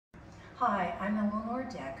Hi, I'm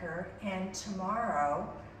Elanore and tomorrow,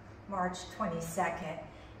 March 22nd,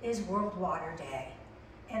 is World Water Day.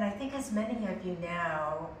 And I think as many of you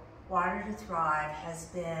know, Water to Thrive has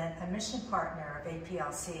been a mission partner of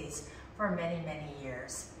APLC's for many, many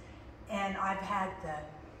years. And I've had the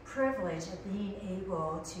privilege of being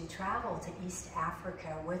able to travel to East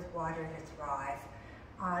Africa with Water to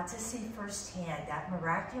Thrive to see firsthand that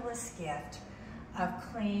miraculous gift of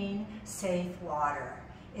clean, safe water.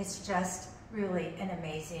 It's just really an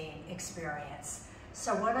amazing experience.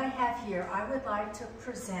 So what I have here, I would like to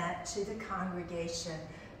present to the congregation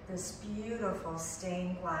this beautiful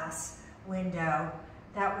stained glass window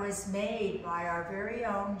that was made by our very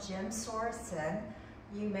own Jim Sorensen.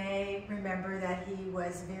 You may remember that he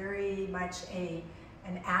was very much an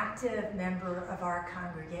active member of our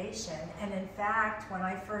congregation. And in fact, when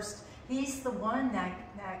I first, he's the one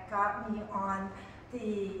that got me on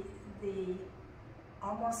the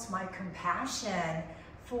almost my compassion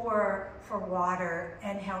for water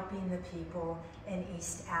and helping the people in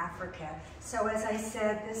East Africa. So as I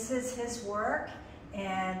said, this is his work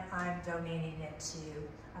and I'm donating it to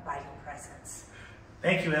Abiding Presence.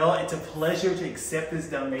 Thank you, Elle. It's a pleasure to accept this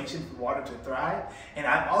donation for Water to Thrive. And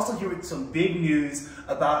I'm also here with some big news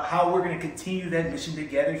about how we're going to continue that mission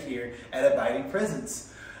together here at Abiding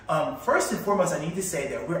Presence. First and foremost, I need to say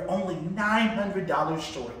that we're only $900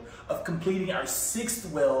 short of completing our 6th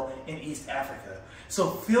well in East Africa. So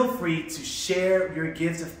feel free to share your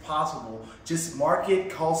gifts if possible. Just mark it,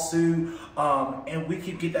 call Sue, and we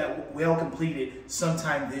can get that well completed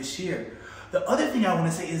sometime this year. The other thing I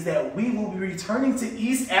want to say is that we will be returning to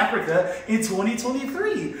East Africa in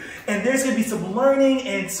 2023. And there's going to be some learning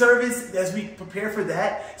and service as we prepare for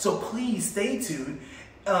that. So please stay tuned.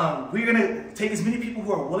 We're going to take as many people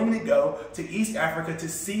who are willing to go to East Africa to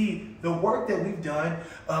see the work that we've done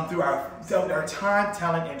through our time,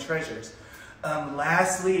 talent, and treasures.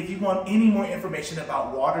 Lastly, if you want any more information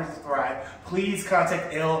about Water to Thrive, please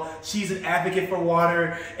contact Elle. She's an advocate for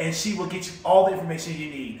water, and she will get you all the information you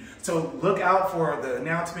need. So look out for the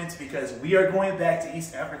announcements because we are going back to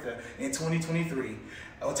East Africa in 2023.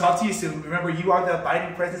 I will talk to you soon. Remember, you are the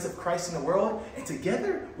abiding presence of Christ in the world, and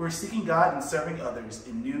together we're seeking God and serving others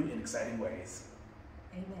in new and exciting ways.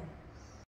 Amen.